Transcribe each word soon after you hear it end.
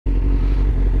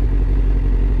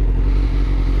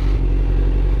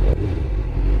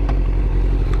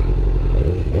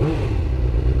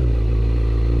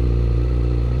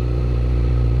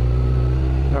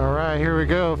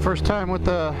go. First time with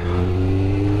the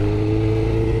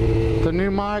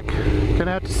new mic. Gonna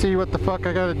have to see what the fuck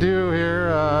I gotta do here.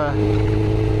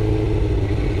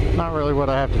 Not really what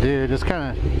I have to do, just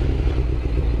kind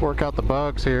of work out the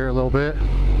bugs here a little bit.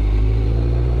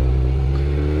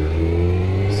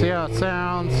 See how it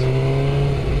sounds.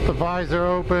 The visor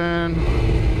open,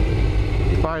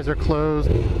 visor closed.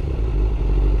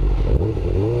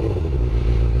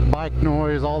 Bike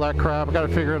noise, all that crap. I gotta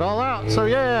figure it all out. So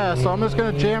yeah, so I'm just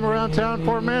gonna jam around town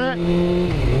for a minute.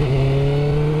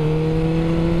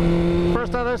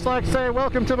 First, I'd just like to say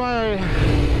welcome to my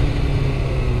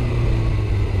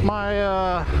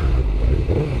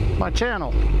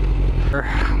channel.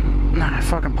 My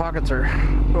fucking pockets are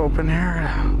open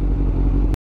here.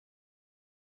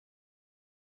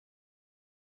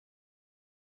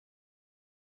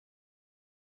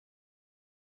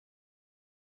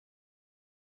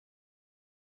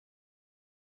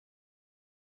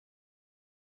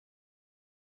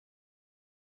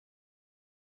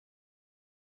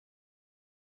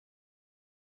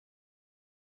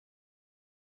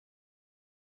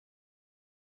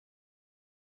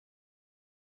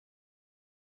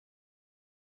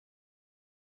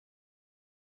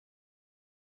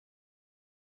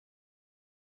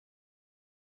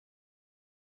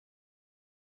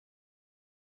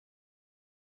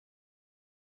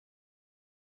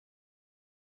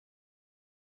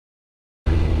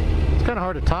 It's kind of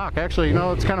hard to talk, actually. You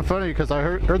know, it's kind of funny because I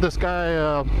heard this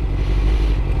guy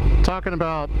talking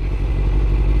about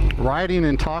riding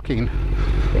and talking,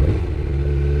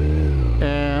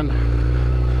 and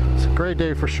it's a great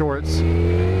day for shorts.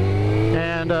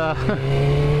 And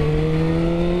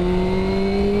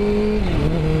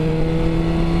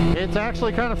it's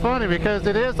actually kind of funny because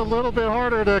it is a little bit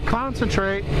harder to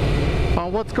concentrate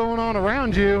on what's going on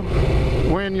around you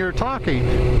when you're talking.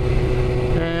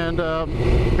 And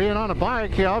being on a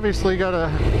bike, you obviously gotta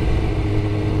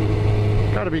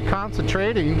be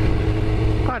concentrating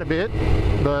quite a bit.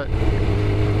 But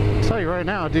I'll tell you right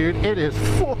now, dude, it is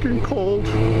fucking cold.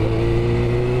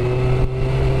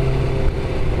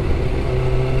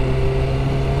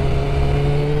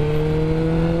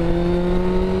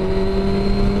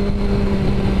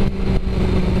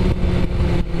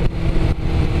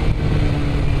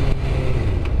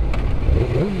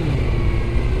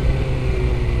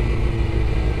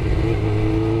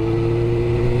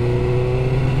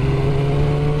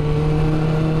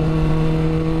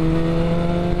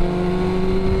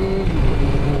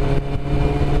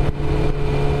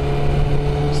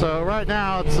 Right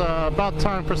now it's about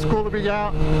time for school to be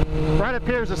out. Right up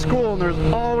here is a school, and there's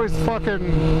always a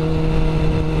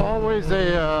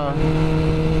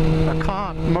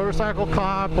cop, motorcycle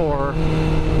cop, or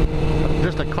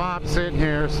just a cop sitting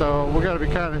here. So we got to be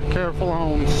kind of careful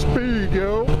on speed,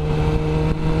 yo.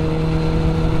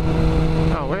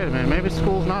 Oh wait a minute, maybe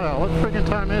school's not out. What freaking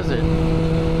time is it?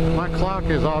 My clock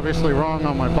is obviously wrong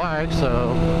on my bike,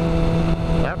 so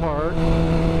that part.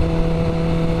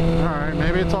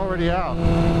 Maybe it's already out.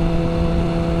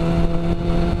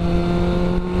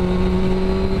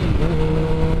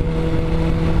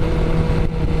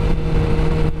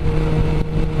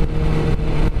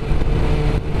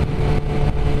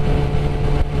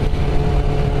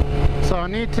 So I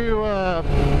need to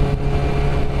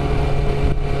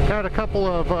got a couple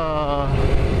of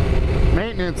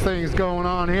maintenance things going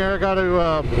on here. I got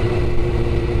to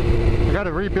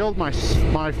rebuild my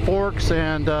forks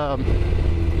and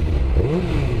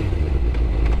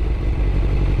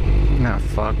nah,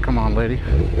 fuck, come on, lady.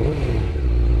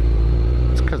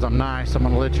 It's because I'm nice, I'm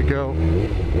gonna let you go.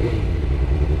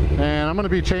 And I'm gonna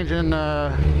be changing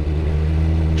the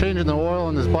oil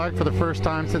on this bike for the first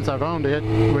time since I've owned it,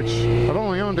 which I've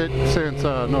only owned it since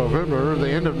November, the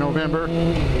end of November.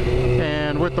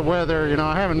 And with the weather, you know,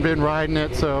 I haven't been riding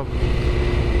it, so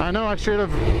I know I should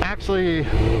have actually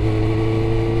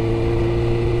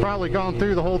probably gone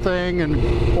through the whole thing and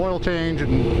oil change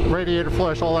and radiator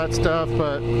flush, all that stuff,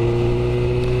 but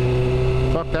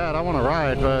fuck that, I want to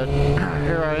ride. But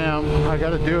here I am, I got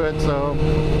to do it. So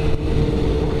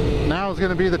now is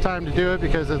going to be the time to do it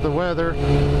because of the weather.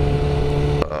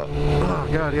 Oh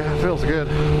god, yeah, it feels good.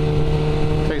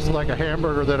 Tastes like a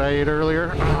hamburger that I ate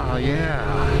earlier. Oh yeah.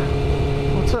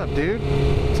 What's up, dude?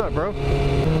 What's up, bro?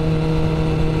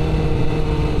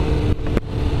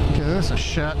 This a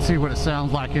shot, see what it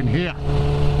sounds like in here.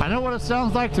 I know what it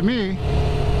sounds like to me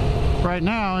right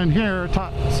now in here. It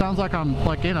sounds like I'm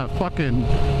like in a fucking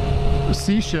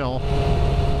seashell.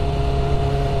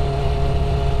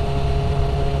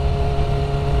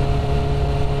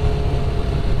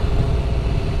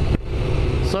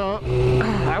 So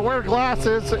I wear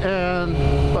glasses, and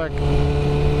like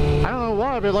I don't know why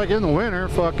drive it like in the winter,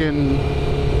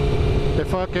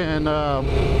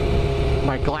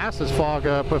 my glasses fog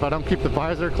up if I don't keep the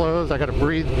visor closed. I gotta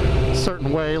breathe a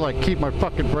certain way, like keep my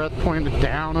fucking breath pointed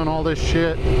down and all this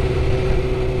shit.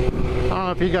 I don't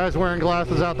know if you guys wearing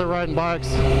glasses out there riding bikes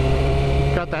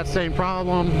got that same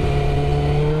problem.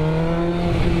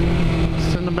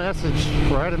 Send a message,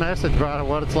 write a message about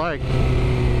what it's like.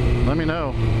 Let me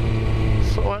know,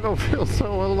 so I don't feel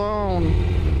so alone.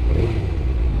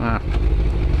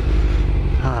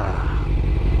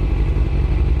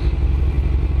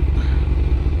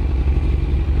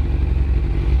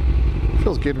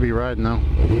 Feels good to be riding though.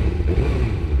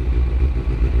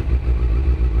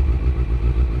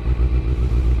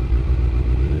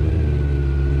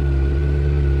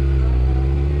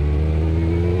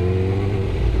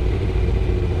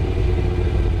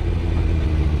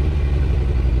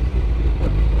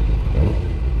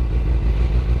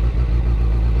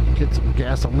 Get some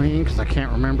gasoline because I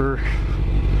can't remember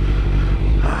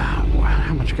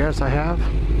how much gas I have.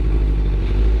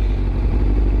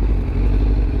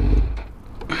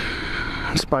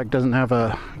 This bike doesn't have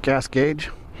a gas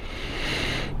gauge,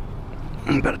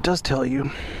 but it does tell you.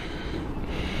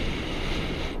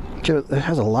 It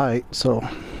has a light, so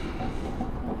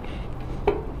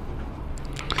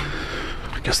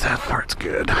I guess that part's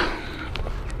good.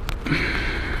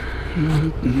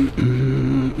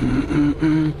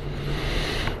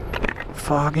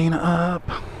 Fogging up.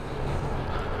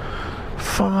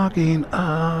 Fogging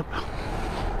up.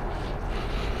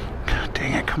 God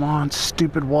dang it, come on,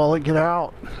 stupid wallet, get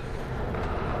out.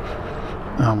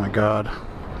 Oh my god.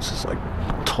 This is like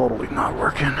totally not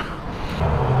working.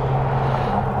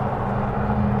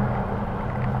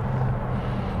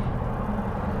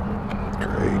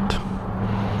 Great.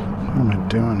 What am I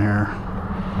doing here?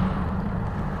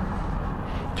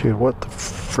 Dude, what the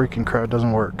freaking crap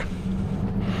doesn't work?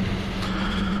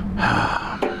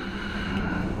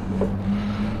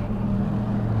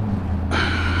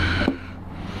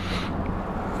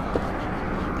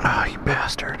 Oh, you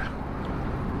bastard.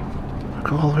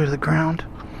 Go all the way to the ground?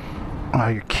 Oh,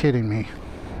 you're kidding me.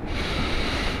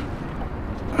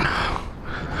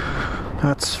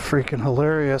 That's freaking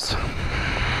hilarious.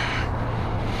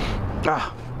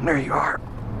 Ah, there you are.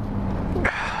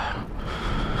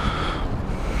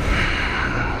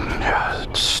 Yeah,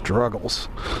 it struggles.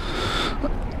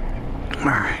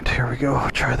 Alright, here we go.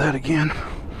 Try that again.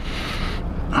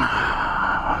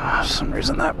 For some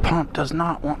reason that pump does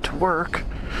not want to work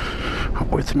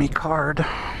with me card.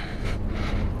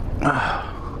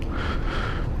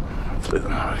 Hopefully they're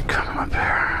not coming up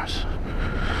here.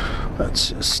 Let's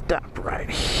just stop right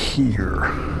here.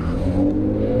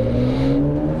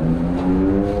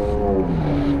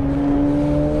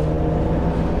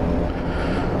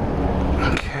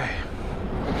 Okay.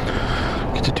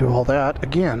 Get to do all that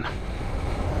again.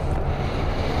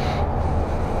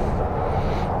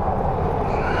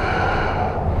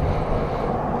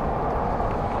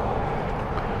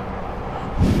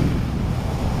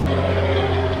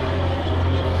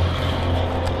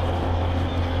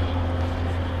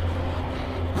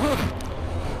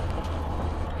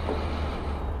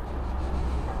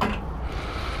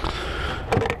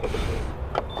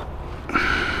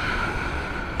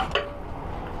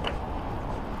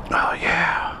 Oh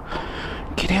yeah,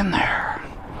 get in there.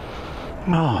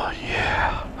 Oh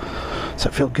yeah, does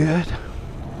that feel good?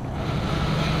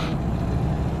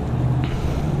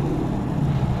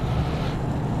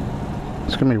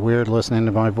 It's gonna be weird listening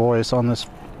to my voice on this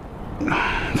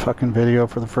fucking video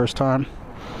for the first time.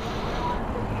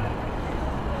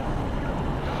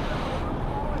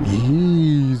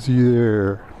 Easy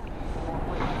there.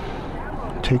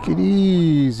 Take it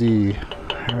easy.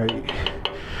 Alright.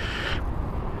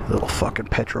 Little fucking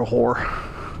petrol whore.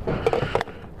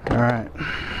 Alright.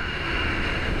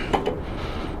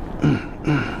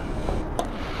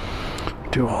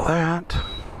 Do all that.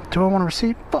 Do I want a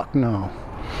receipt? Fuck no.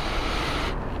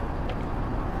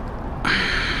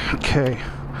 Okay.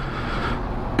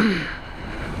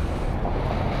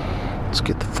 Let's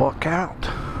get the fuck out.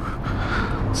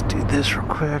 Let's do this real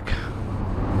quick.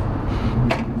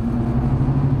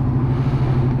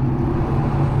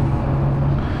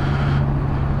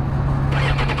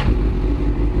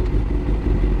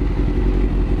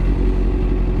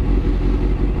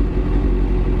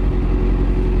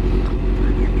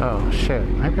 Oh shit,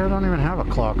 maybe I don't even have a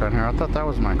clock on here. I thought that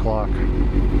was my clock. I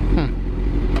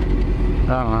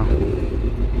don't know.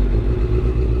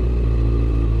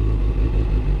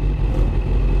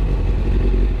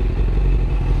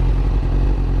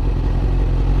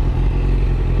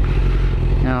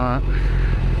 You know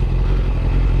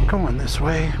what? Going this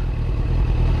way.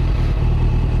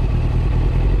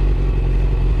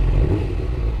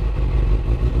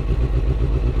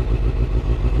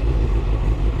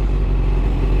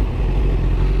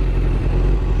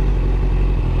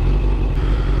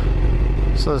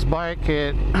 So this bike,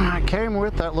 it came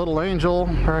with that little angel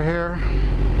right here.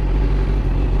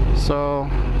 So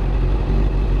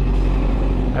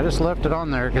I just left it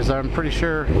on there because I'm pretty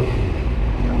sure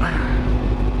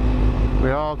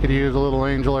we all could use a little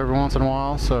angel every once in a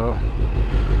while, so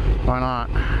why not?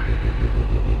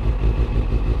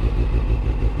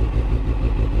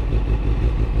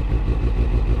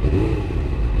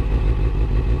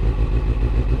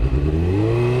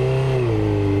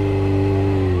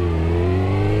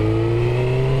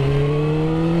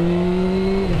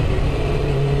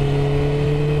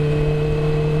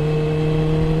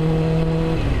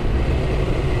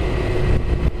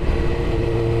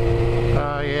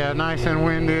 Nice and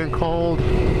windy and cold.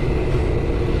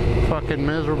 Fucking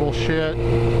miserable shit.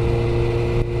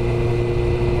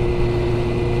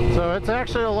 So it's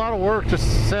actually a lot of work to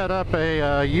set up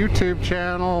a YouTube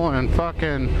channel and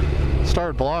fucking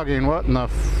start blogging. What in the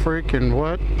freaking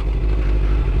what? I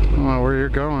don't know where you're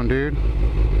going, dude.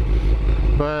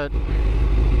 But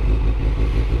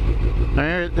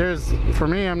for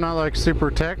me, I'm not like super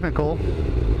technical.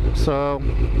 So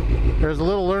there's a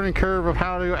little learning curve of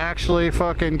how to actually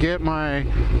fucking get my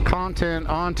content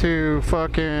onto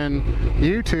fucking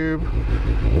YouTube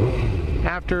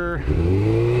after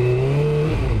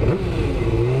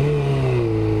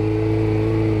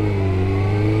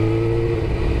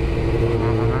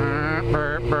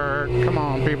come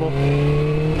on, people.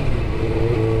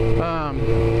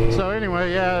 So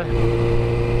anyway, yeah,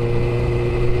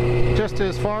 just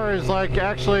as far as like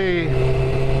actually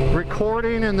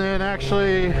recording and then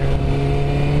actually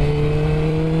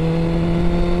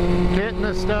getting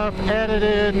the stuff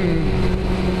edited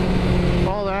and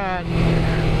all that,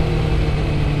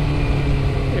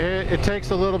 it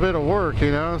takes a little bit of work,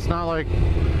 you know. It's not like,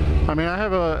 I mean, I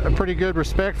have a pretty good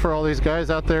respect for all these guys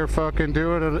out there fucking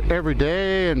doing it every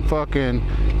day, and fucking,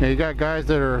 you know, you got guys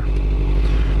that are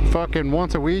fucking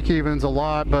once a week even's a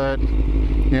lot, but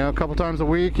you know, a couple times a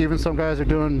week, even some guys are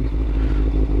doing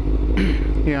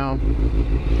you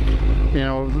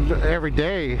know, every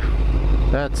day.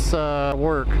 That's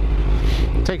work.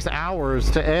 It takes hours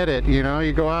to edit, you know.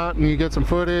 You go out and you get some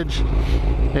footage,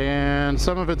 and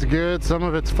some of it's good, some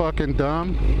of it's fucking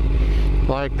dumb.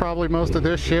 Like, probably most of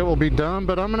this shit will be dumb,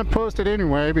 but I'm gonna post it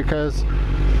anyway because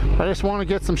I just want to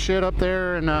get some shit up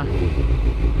there and,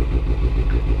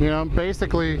 you know,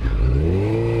 basically, what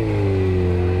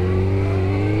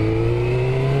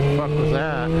the fuck was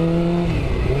that?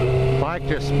 Bike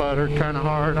just sputtered kind of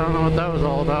hard. I don't know what that was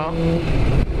all about.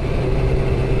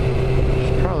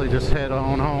 Should probably just head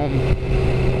on home.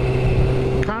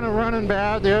 Kind of running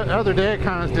bad. The other day it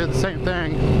kind of did the same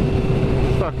thing.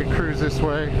 Fucking cruise this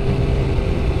way.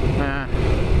 Nah,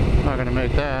 not gonna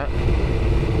make that.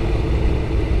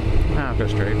 I'll go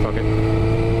straight, fuck it.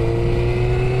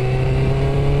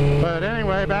 But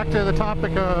anyway, back to the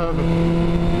topic of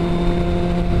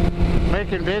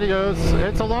making videos.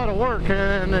 It's a lot of work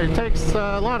and it takes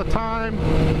a lot of time.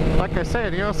 Like I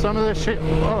said, you know, some of this shit,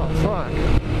 oh fuck,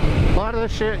 a lot of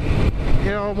this shit,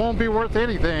 you know, won't be worth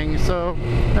anything. So,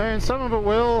 and some of it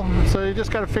will. So you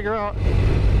just got to figure out,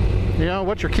 you know,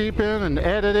 what you're keeping and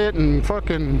edit it and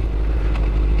fucking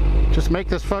just make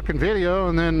this fucking video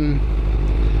and then,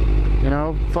 you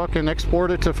know, fucking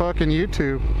export it to fucking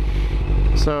YouTube.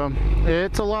 So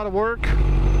it's a lot of work.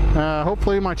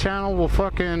 Hopefully my channel will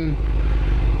fucking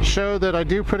show that I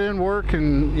do put in work,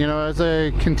 and you know, as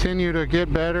I continue to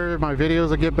get better, my videos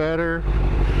will get better,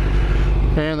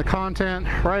 and the content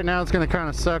right now is going to kind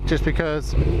of suck just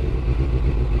because, you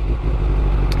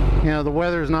know, the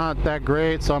weather's not that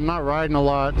great, so I'm not riding a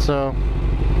lot. So,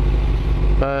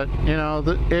 but you know,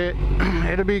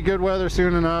 it'll be good weather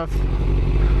soon enough.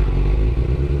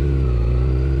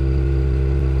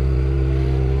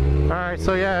 Alright,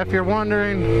 so yeah, if you're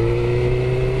wondering,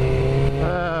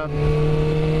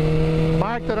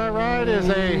 bike that I ride is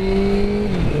a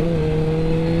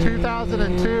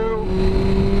 2002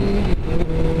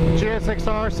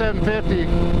 GSXR 750,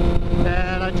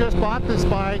 and I just bought this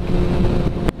bike.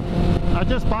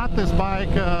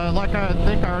 Like I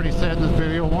think I already said in this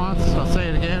video once, I'll say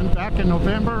it again, back in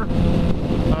November,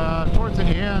 towards the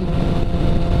end.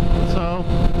 So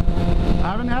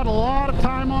I haven't had a lot of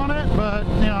time on it, but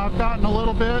you know, I've gotten a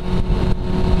little bit.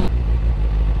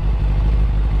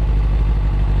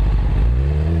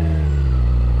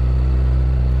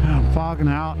 I'm fogging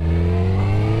out.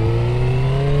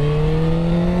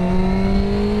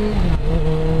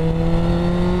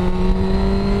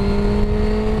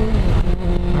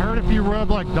 If you rub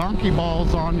like donkey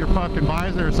balls on your fucking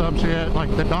visor or some shit,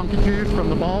 like the donkey juice from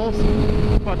the balls,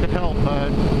 fucking help.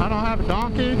 But I don't have a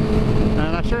donkey,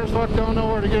 and I sure as fuck don't know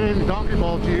where to get any donkey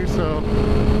ball juice, so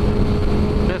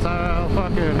guess I'll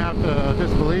fucking have to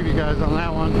disbelieve you guys on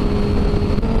that one.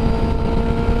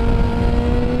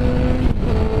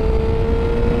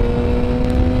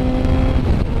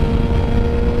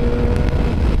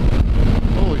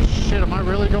 Holy shit, am I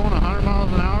really going 100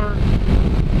 miles an hour?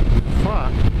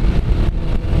 Fuck.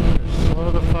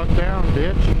 Slow the fuck down,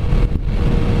 bitch.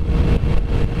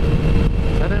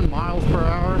 Is that in miles per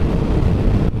hour?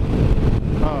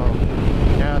 Oh,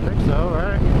 yeah, I think so,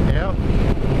 right? Yep.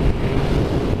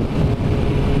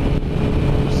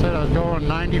 Said I was going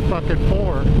 90 fucking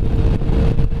 4.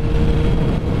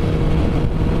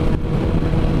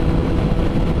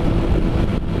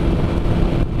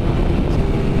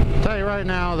 Tell you right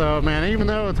now though, man, even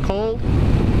though it's cold,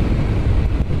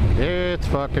 it's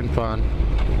fucking fun.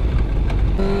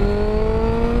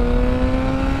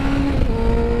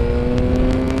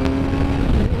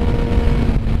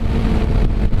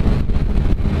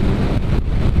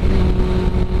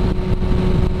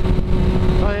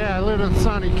 In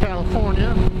sunny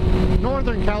California,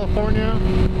 Northern California,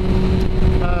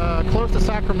 close to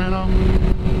Sacramento.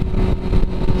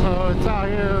 So it's out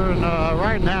here, and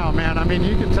right now, man, I mean,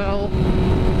 you can tell,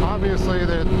 obviously,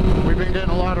 that we've been getting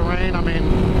a lot of rain. I mean,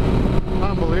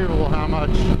 unbelievable how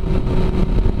much,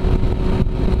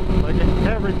 like,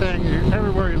 everything,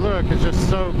 everywhere you look is just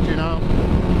soaked, you know.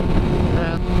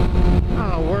 And I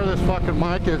don't know where this fucking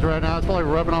mic is right now. It's probably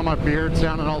rubbing on my beard,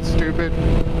 sounding all stupid.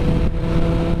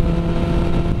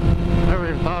 Never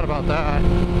even thought about that.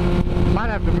 Might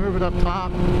have to move it up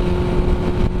top.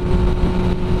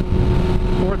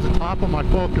 Towards the top of my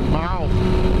fucking mouth.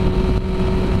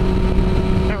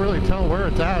 Can't really tell where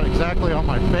it's at exactly on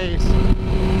my face.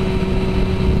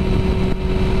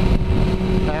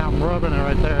 Yeah, I'm rubbing it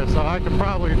right there, so I can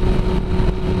probably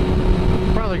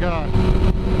got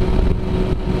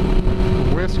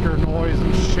whisker noise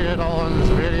and shit all in this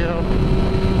video.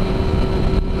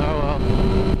 Oh well.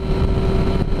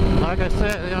 Like I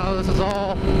said, you know, this is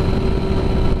all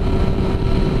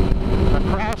a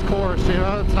crash course, you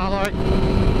know. It's not like,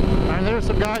 I mean, there's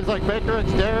some guys like Baker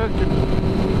X Derek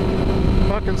and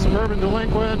fucking Suburban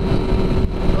Delinquent.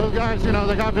 Those guys, you know,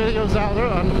 they got videos out there,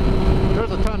 and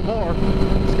there's a ton more.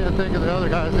 Just can't think of the other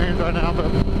guys' names right now,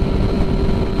 but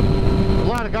a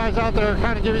lot of guys out there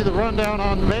kind of give you the rundown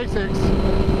on the basics,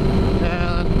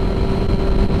 and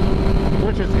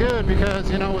which is good because,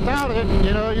 you know, without it,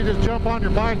 you know, you just jump on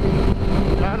your bike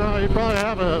and, I don't know, you probably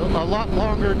have a lot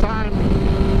longer time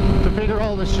to figure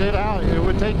all this shit out. It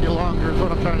would take you longer is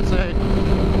what I'm trying to say.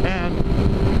 And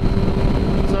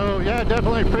so, yeah,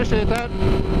 definitely appreciate that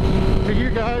to you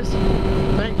guys.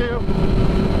 Thank you.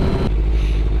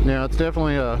 Yeah, it's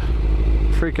definitely a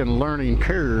freaking learning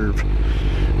curve.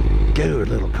 Good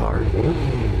little car.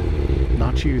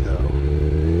 Not you, though.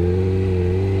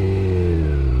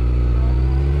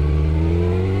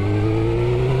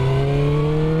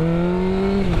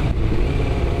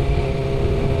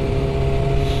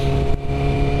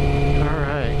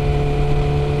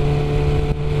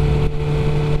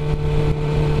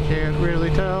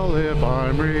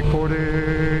 I'm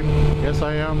recording. Yes,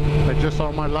 I am. I just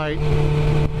saw my light.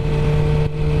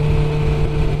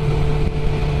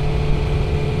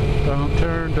 Don't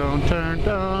turn, don't turn,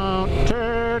 don't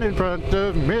turn in front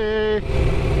of me.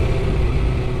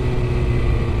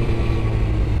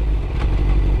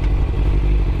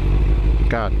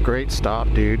 God, great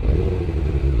stop, dude.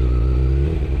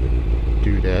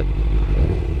 Do that.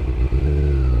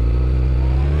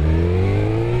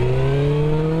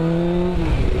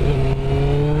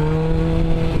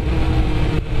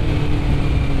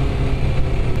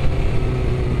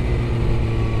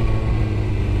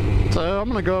 I'm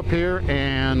gonna go up here,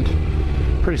 and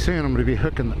pretty soon I'm gonna be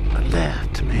hooking a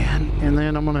left, man, and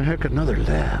then I'm gonna hook another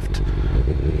left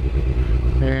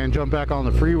and jump back on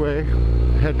the freeway,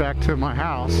 head back to my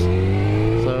house.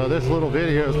 So this little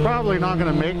video is probably not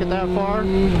gonna make it that far,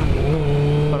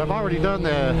 but I've already done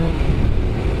the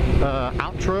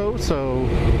outro, so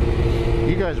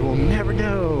you guys will never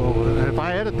know. And if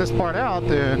I edit this part out,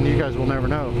 then you guys will never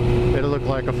know. It'll look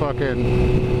like a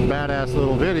fucking badass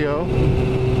little video.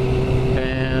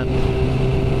 And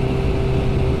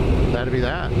that'd be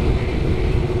that.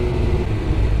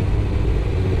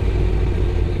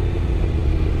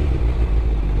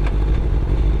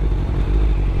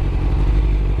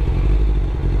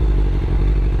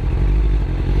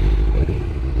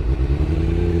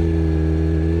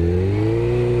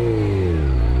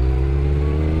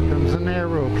 Comes an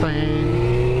aeroplane.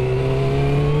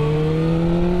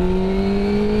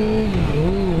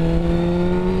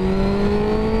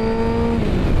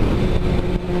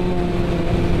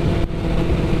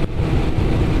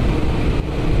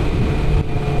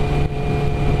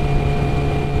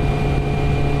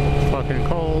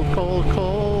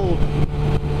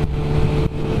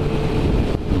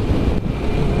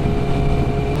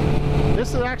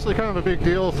 actually kind of a big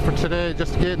deal for today,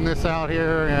 just getting this out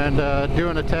here and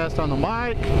doing a test on the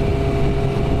mic,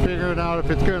 figuring out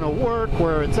if it's going to work,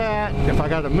 where it's at, if I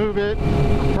got to move it.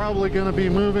 I'm probably going to be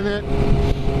moving it,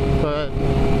 but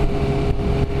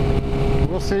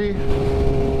we'll see.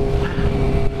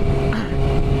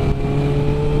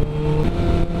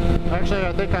 Actually,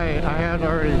 I think I had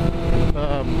already,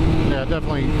 yeah,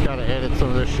 definitely got to edit some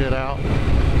of this shit out.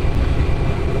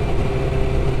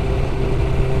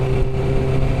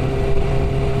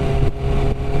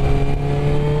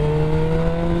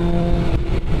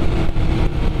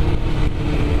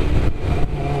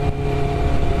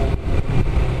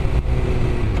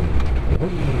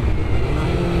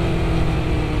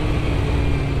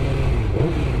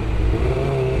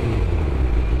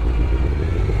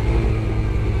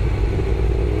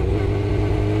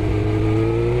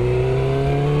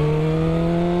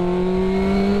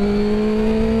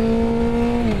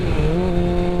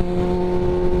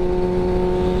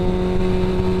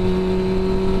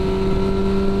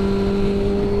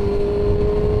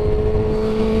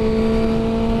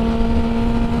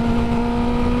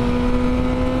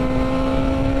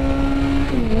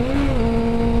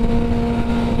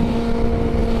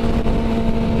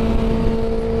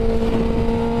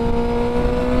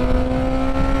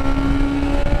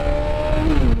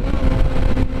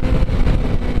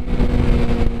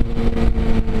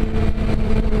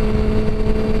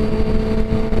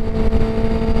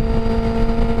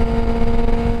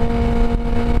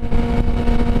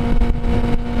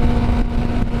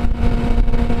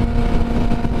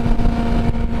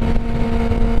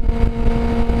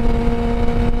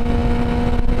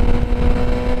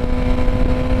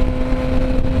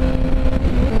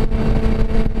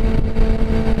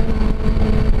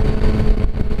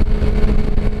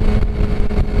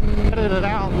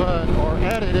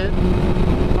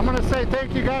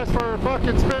 Thank you guys for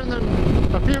fucking spending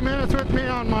a few minutes with me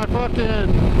on my fucking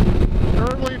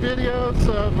early videos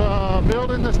of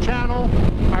building this channel.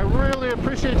 I really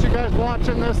appreciate you guys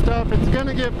watching this stuff. It's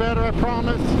gonna get better, I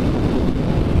promise.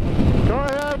 Go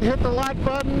ahead, hit the like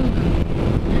button.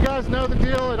 You guys know the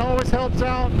deal, it always helps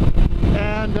out.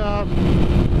 And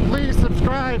please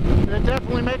subscribe, it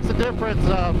definitely makes a difference.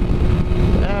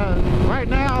 Right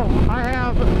now, I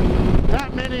have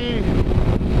that many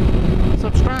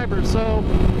subscribers, so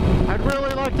I'd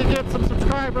really like to get some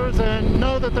subscribers and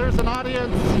know that there's an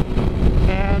audience.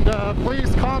 And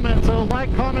please comment, so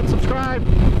like, comment, subscribe.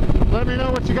 Let me know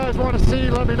what you guys want to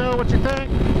see, let me know what you think.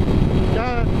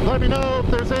 Let me know if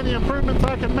there's any improvements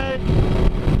I can make,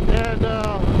 and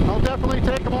I'll definitely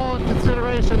take them all in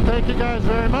consideration. Thank you guys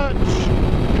very much.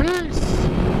 Peace.